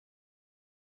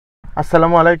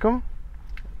Assalamu alaikum.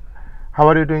 How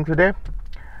are you doing today?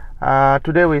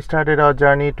 Today we started our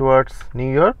journey towards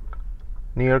New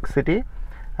York City,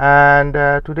 and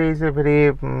today is a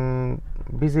very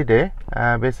busy day.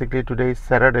 Basically, today is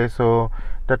Saturday, so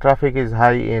the traffic is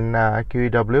high in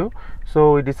QEW.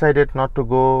 So we decided not to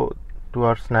go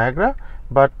towards Niagara,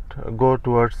 but go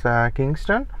towards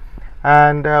Kingston,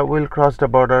 and we'll cross the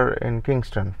border in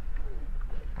Kingston.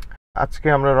 আজকে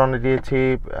আমরা রওনা দিয়েছি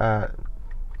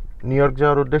new York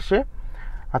যাওয়ার উদ্দেশ্যে।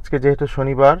 আজকে যেহেতু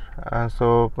শনিবার, so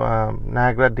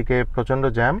নায়াগ্রার দিকে প্রচণ্ড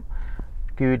জ্যাম,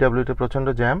 কিউইডব্লিউতে প্রচণ্ড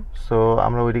জ্যাম, সো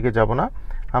আমরা ওইদিকে যাব না।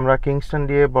 আমরা কিংস্টন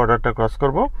দিয়ে বর্ডারটা ক্রস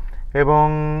করব এবং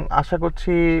আশা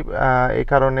করছি এই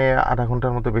কারণে আধা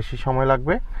ঘন্টার মতো বেশি সময়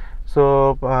লাগবে। সো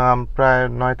প্রায়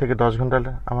 9 থেকে 10 ঘন্টা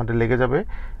আমাদের লেগে যাবে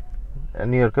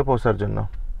নিউ ইয়র্কে পৌঁছার জন্য।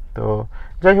 তো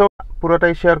যাই হোক,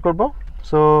 পুরোটাই শেয়ার করব।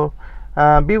 So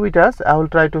be with us. I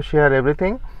will try to share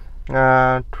everything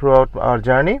throughout our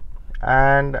journey,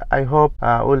 and I hope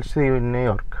we'll see you in New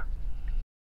York.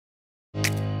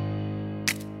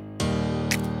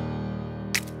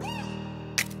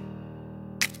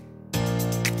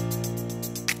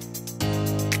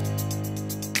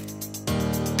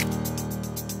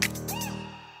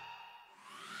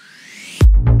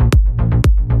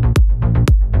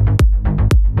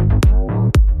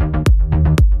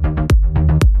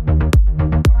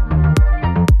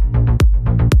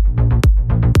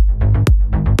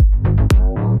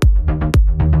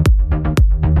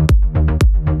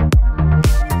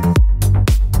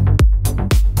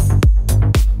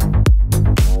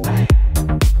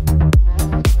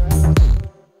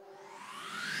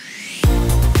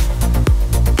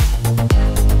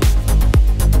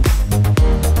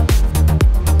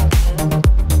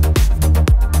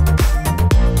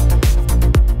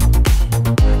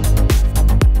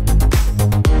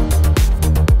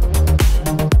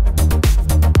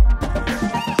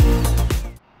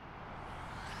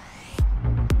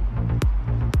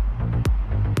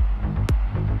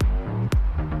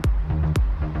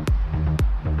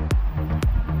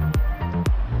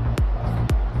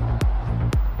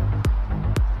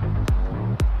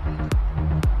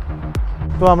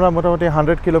 তো আমরা মোটামুটি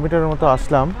 100 কিলোমিটারের মতো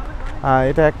আসলাম।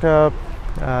 এটা একটা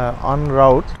অন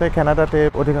রাউট, কানাডাতে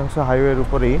অধিকাংশ হাইওয়ের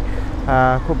উপরেই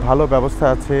খুব ভালো ব্যবস্থা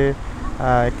আছে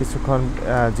কিছুক্ষণ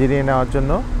জিরিয়ে নেওয়ার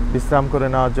জন্য, বিশ্রাম করে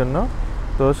নেওয়ার জন্য।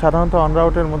 তো সাধারণত অন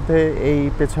রাউটের মধ্যে এই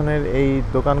পেছনের এই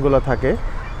দোকানগুলো থাকে।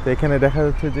 তো এখানে দেখা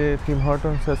যাচ্ছে যে টিম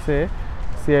হর্টনস আছে,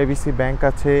 সিআইবিসি ব্যাংক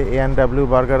আছে, A&W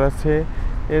বার্গার আছে,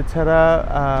 এছাড়া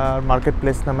মার্কেট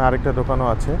প্লেস নামে আরেকটা দোকানও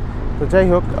আছে। তো যাই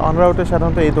হোক, অন রাউটে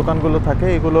সাধারণত এই দোকানগুলো থাকে,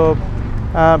 এগুলো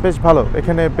বেশ ভালো।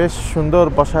 এখানে বেশ সুন্দর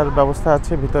বসার ব্যবস্থা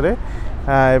আছে ভিতরে,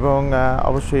 এবং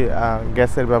অবশ্যই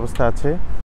গ্যাসের ব্যবস্থা আছে,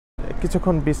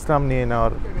 কিছুক্ষণ বিশ্রাম নিয়ে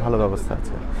নেওয়ার ভালো ব্যবস্থা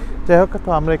আছে। যাই হোক, তো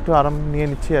আমরা একটু আরাম নিয়ে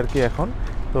নিচ্ছি আর কি এখন।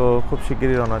 তো খুব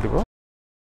শিগগিরই রওনা দিব।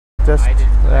 Just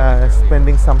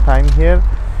spending some time here,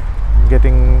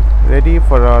 getting ready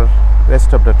for our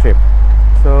rest of the trip.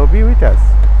 So B with us.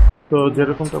 তো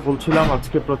যেরকমটা বলছিলাম,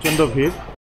 আজকে প্রচণ্ড ভিড়।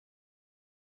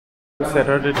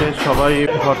 স্যাটারডেতে সবাই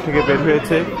ঘর থেকে বের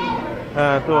হয়েছে,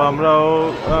 তো আমরাও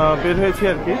বের হয়েছি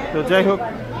আর কি। তো যাই হোক,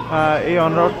 এই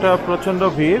অন রোডটা প্রচণ্ড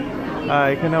ভিড়।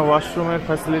 এখানে ওয়াশরুমের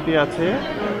ফ্যাসিলিটি আছে,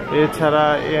 এছাড়া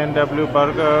A&W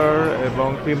বার্গার এবং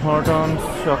টিম হর্টনস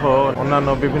সহ অন্যান্য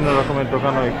বিভিন্ন রকমের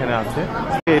দোকানও এখানে আছে।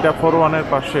 এটা 401-এর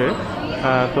পাশে।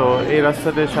 তো এই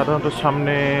রাস্তাতে সাধারণত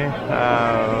সামনে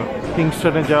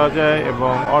কিংস্টনে যাওয়া যায়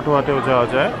এবং অটোয়াতেও যাওয়া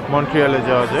যায়, মন্ট্রিয়ালে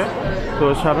যাওয়া যায়। তো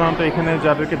সাধারণত এখানে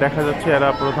যাদেরকে দেখা যাচ্ছে এরা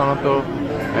প্রধানত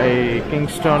এই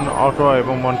কিংস্টন, অটোয়া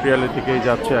এবং মন্ট্রিয়ালের দিকেই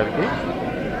যাচ্ছে আর কি।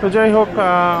 তো যাই হোক,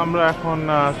 আমরা এখন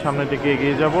সামনের দিকে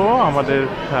এগিয়ে যাব আমাদের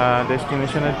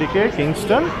ডেস্টিনেশনের দিকে,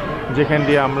 কিংস্টন, যেখান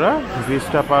দিয়ে আমরা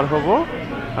ব্রিজটা পার হব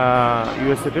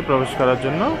ইউএসএতে প্রবেশ করার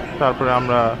জন্য। তারপরে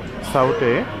আমরা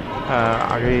সাউথে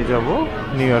আগেই যাব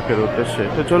নিউ ইয়র্কের উদ্দেশ্যে।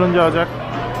 তো চলুন যাওয়া যাক।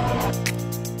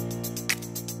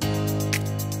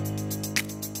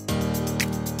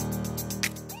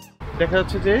 দেখা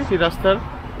যাচ্ছে যে এই রাস্তার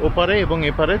ওপারে এবং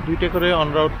এপারে দুইটা করে অন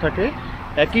রাউট থাকে,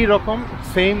 একই রকম,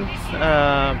 সেম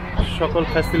সকল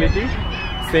ফ্যাসিলিটি,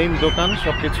 সেম দোকান,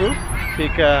 সব কিছু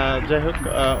ঠিক। যাই হোক,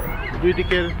 দুই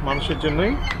দিকের মানুষের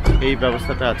জন্যই এই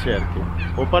ব্যবস্থাটা আছে আর কি,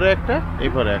 ওপারে একটা,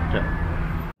 এপারে একটা।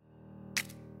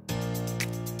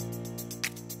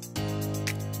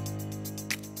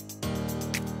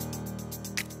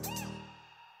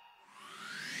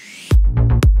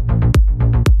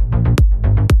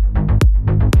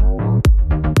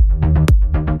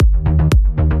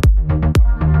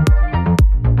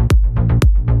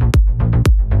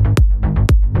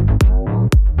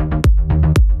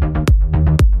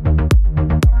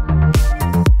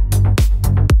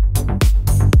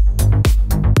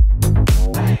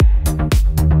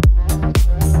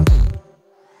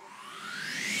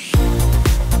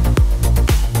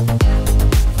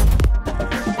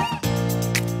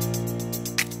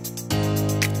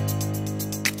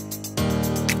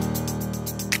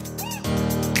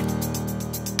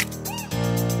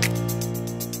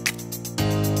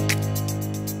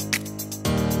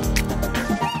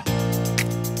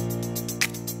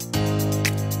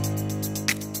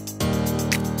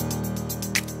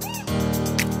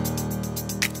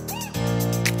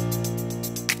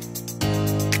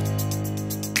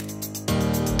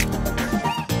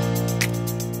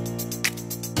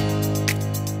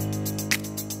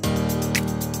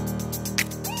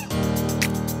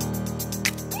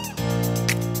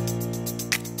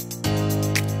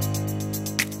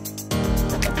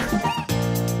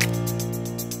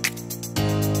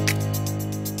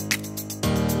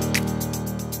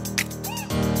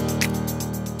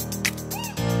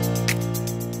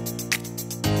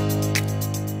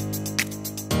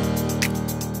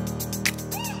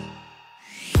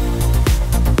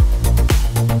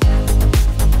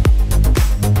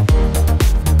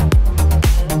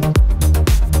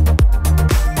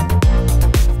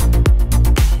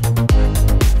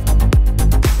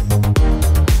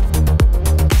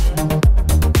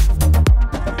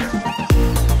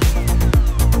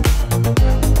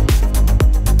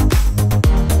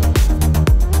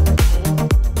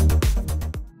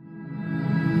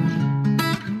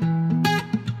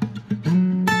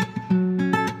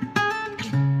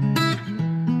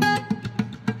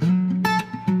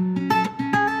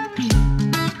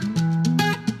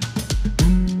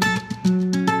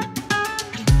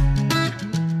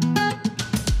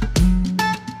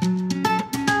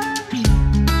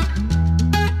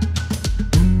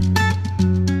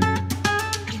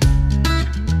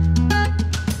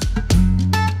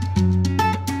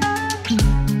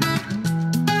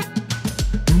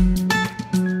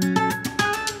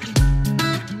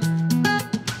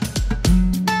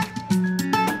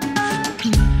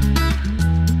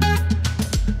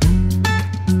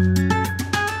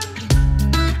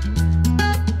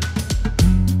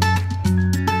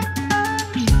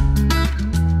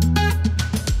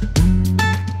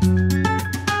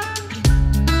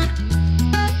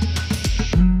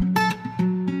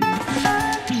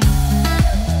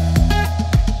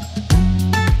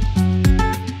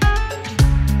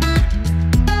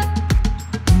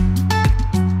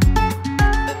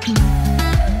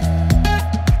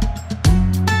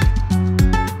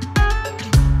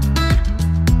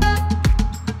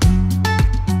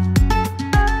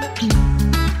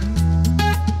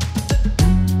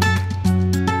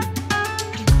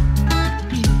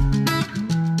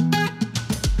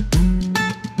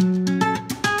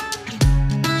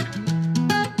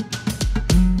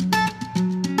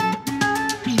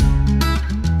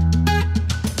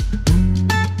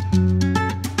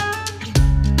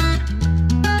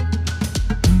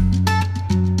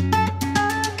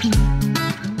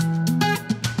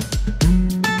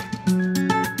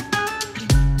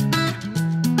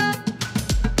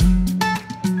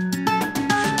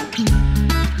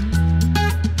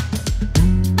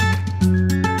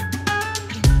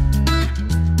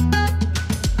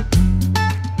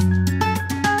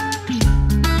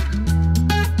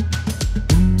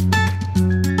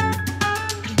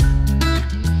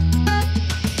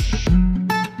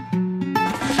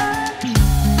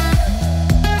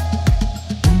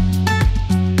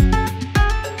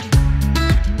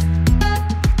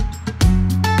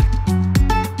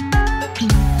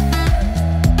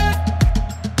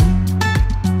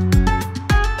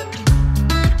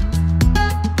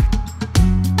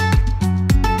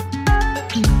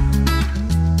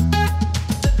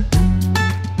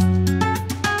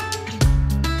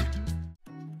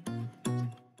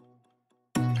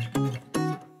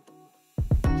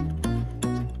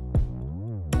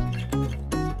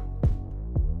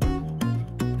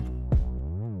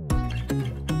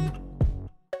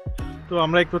 তো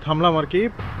আমরা একটু থামলাম আর কি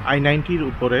I-90-র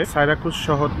উপরে সাইরাকুস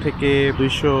শহর থেকে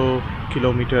 200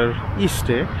 কিলোমিটার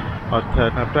ইস্টে,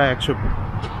 অর্থাৎ প্রায়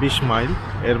 120 মাইল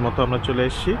এর মতো আমরা চলে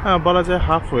এসেছি। বলা যায়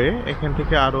হাফওয়ে। এখান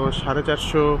থেকে আরও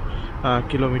 450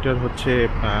 কিলোমিটার হচ্ছে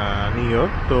নিউ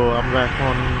ইয়র্ক। তো আমরা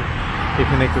এখন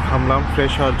এখানে একটু থামলাম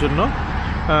ফ্রেশ হওয়ার জন্য।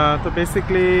 তো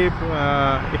বেসিক্যালি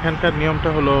এখানকার নিয়মটা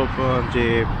হলো যে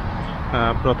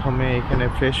প্রথমে এখানে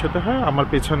ফ্রেশ হতে হয়। আমার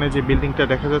পেছনে যে বিল্ডিংটা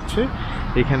দেখা যাচ্ছে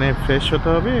এখানে ফ্রেশ হতে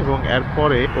হবে এবং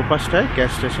এরপরে ওপাশটায়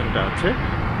গ্যাস স্টেশনটা আছে।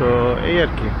 তো এই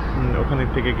আর কি, ওখানে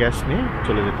থেকে গ্যাস নিয়ে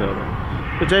চলে যেতে হবে।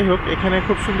 তো যাই হোক, এখানে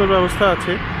খুব সুন্দর ব্যবস্থা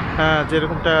আছে।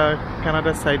 যেরকমটা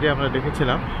কানাডার সাইডে আমরা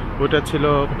দেখেছিলাম ওটা ছিল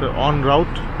অন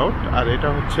রাউট, আর এটা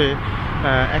হচ্ছে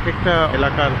এক একটা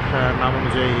এলাকার নাম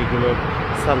অনুযায়ী এগুলো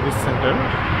সার্ভিস সেন্টার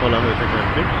বলা হয়ে থাকে আর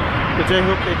কি। তো যাই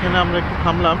হোক, এখানে আমরা একটু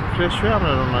থামলাম, ফ্রেশ হয়ে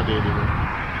আমরা রওনা দিয়ে দেব।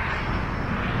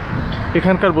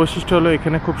 এখানকার বৈশিষ্ট্য হলো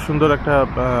এখানে খুব সুন্দর একটা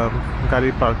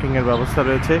গাড়ির পার্কিংয়ের ব্যবস্থা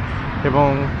রয়েছে এবং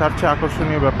তার চেয়ে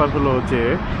আকর্ষণীয় ব্যাপার হলো যে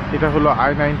এটা হলো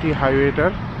I-90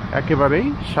 হাইওয়েটার একেবারেই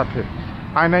সাথে।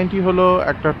 I-90 হলো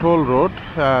একটা টোল রোড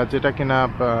যেটা কিনা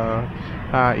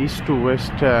ইস্ট টু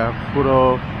ওয়েস্ট পুরো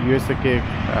ইউএসএকে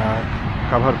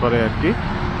কাভার করে আর কি।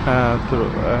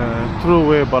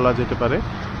 থ্রুওয়ে বলা যেতে পারে,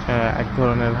 এক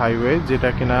ধরনের হাইওয়ে যেটা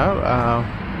কিনা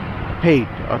পেইড,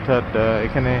 অর্থাৎ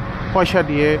এখানে পয়সা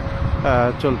দিয়ে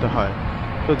চলতে হয়।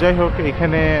 তো যাই হোক,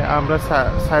 এখানে আমরা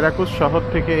সাইরাকুস শহর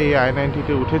থেকে এই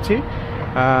I-90-তে উঠেছি।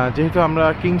 যেহেতু আমরা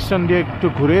কিংস্টন দিয়ে একটু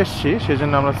ঘুরে এসেছি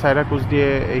সেজন্য আমরা সাইরাকুস দিয়ে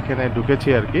এইখানে ঢুকেছি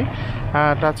আর কি।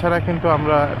 তাছাড়া কিন্তু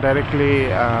আমরা ডাইরেক্টলি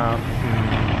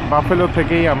বাফেলো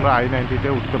থেকেই আমরা I-90-তে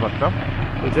উঠতে পারতাম।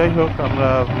 তো যাই হোক, আমরা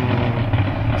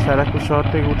সাইরাকুস শহর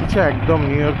থেকে উঠেছি একদম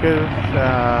নিউ ইয়র্কের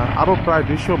আরও প্রায়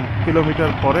 200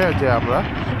 কিলোমিটার পরে যে আমরা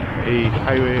এই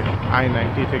হাইওয়ে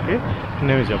I-90 থেকে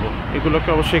নেমে যাব। এগুলোকে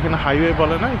অবশ্যই এখানে হাইওয়ে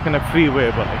বলে না, এখানে ফ্রিওয়ে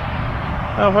বলে।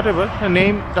 What ever,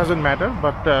 name doesn't matter,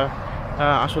 but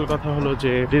আসল কথা হলো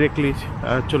যে ডিরেক্টলি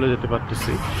চলে যেতে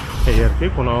পারতেছি, এই আর কি,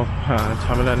 কোনো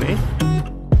ঝামেলা নেই।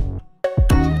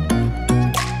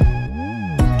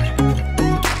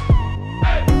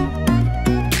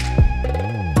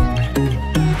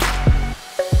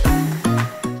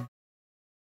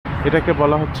 এটাকে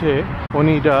বলা হচ্ছে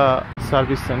ওনিডা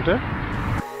সার্ভিস সেন্টার।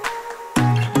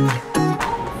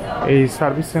 এই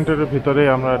সার্ভিস সেন্টারের ভিতরে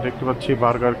আমরা দেখতে পাচ্ছি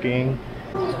বার্গার কিং,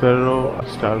 স্পেরো,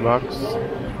 স্টারবাকস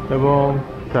এবং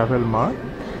ট্রাভেল মার্ট।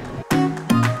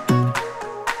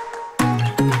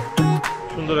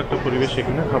 সুন্দর একটা পরিবেশ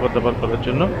এখানে খাবার দাবার করার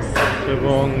জন্য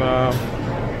এবং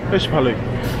বেশ ভালোই,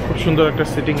 খুব সুন্দর একটা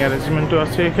সিটিং অ্যারেঞ্জমেন্টও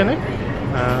আছে এখানে।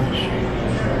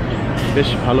 বেশ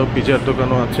ভালো পিজার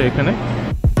দোকানও আছে এখানে।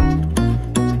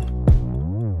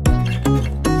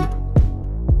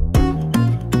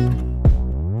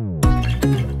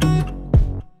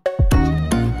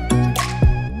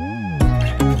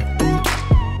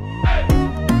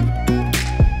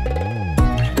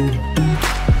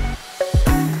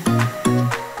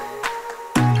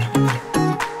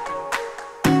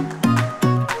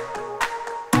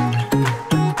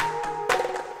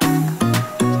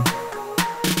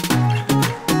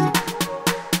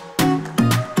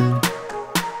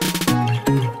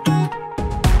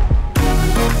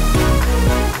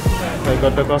 I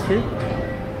got the coffee.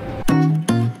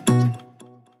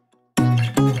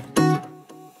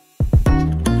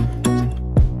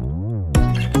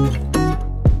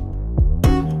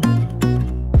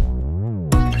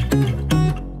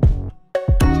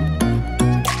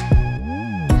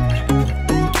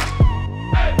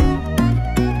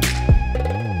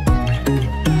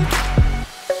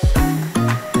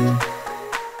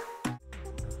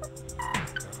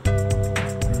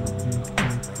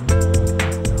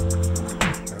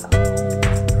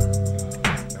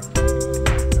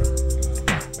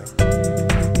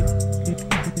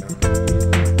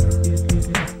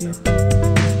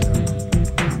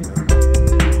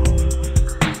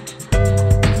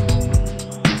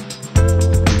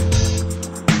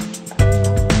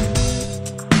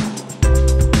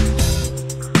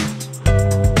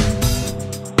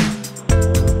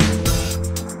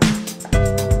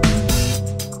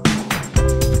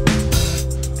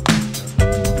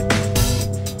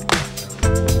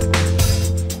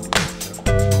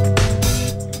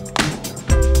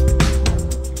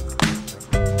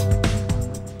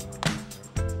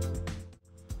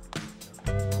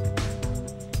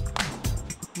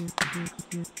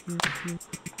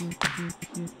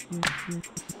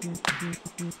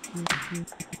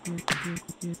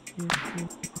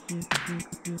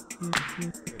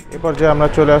 এরপর যে আমরা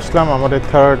চলে আসলাম আমাদের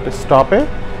থার্ড স্টপে।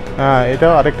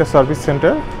 এটাও আরেকটা সার্ভিস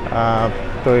সেন্টার।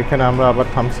 তো এখানে আমরা আবার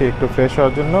থামছি একটু ফ্রেশ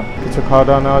হওয়ার জন্য, কিছু খাওয়া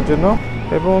দাওয়া নেওয়ার জন্য।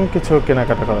 এবং কিছু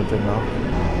কেনাকাটা করার জন্য,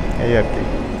 এই আর কি।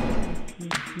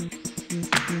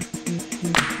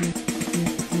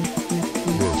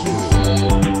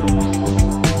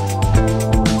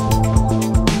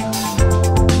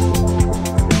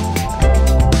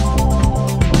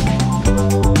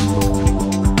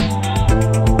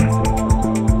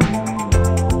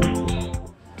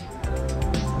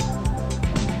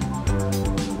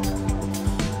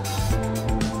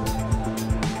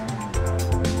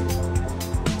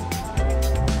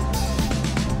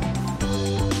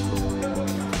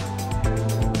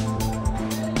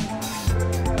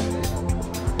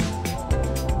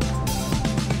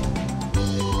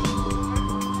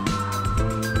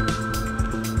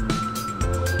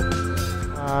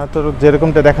 তো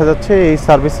যেরকমটা দেখা যাচ্ছে এই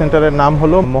সার্ভিস সেন্টারের নাম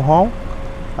হলো মোহাও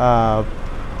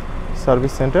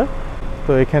সার্ভিস সেন্টার।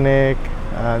 তো এখানে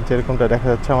যেরকমটা দেখা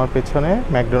যাচ্ছে আমার পেছনে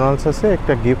ম্যাকডোনাল্ডস আছে,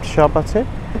 একটা গিফট শপ আছে,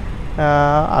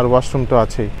 আর ওয়াশরুম তো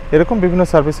আছেই। এরকম বিভিন্ন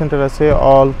সার্ভিস সেন্টার আছে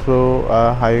all through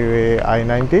highway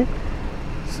I-90।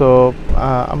 So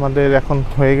আমাদের এখন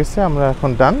হয়ে গেছে, আমরা এখন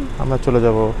ডান, আমরা চলে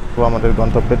যাব আমাদের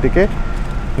গন্তব্যের দিকে,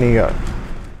 নিউ ইয়র্ক।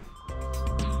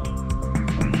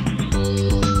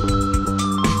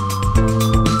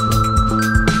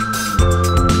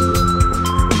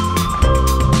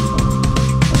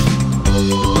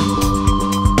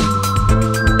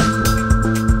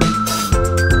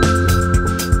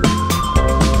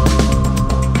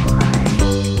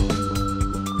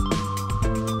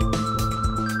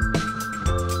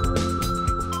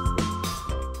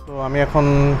 আমি এখন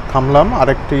থামলাম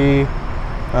আরেকটি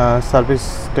সার্ভিস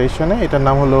স্টেশনে, এটার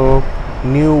নাম হলো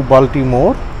নিউ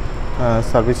বাল্টিমোর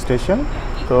সার্ভিস স্টেশন।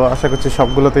 তো আশা করছি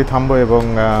সবগুলোতেই থামবো এবং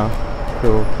একটু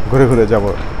ঘুরে ঘুরে যাব।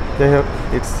 যাই হোক,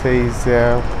 it's সেইজ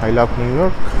I love new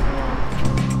York.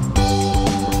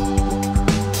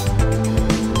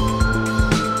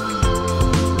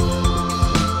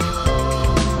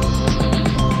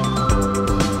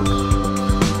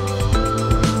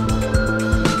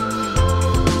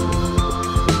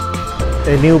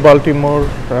 এই নিউ বাল্টিমোর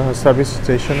সার্ভিস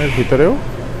স্টেশনের ভিতরেও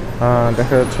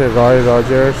দেখা যাচ্ছে রয়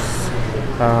রজার্স,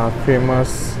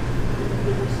 ফেমাস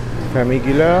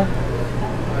ফ্যামিগিলা,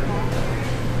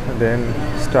 দেন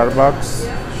স্টারবাকস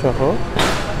সহ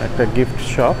একটা gift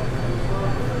shop,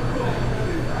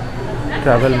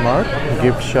 travel mart,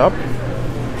 gift shop,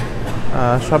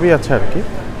 সবই আছে আর কি।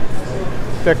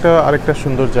 এটা আরেকটা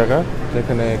সুন্দর জায়গা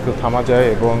যেখানে একটু থামা যায়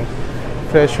এবং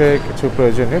ফ্রেশ হয়ে কিছু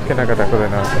প্রয়োজনীয় কেনাকাটা করে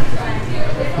নেওয়া যায়।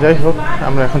 যাই হোক,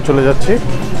 আমরা এখন চলে যাচ্ছি।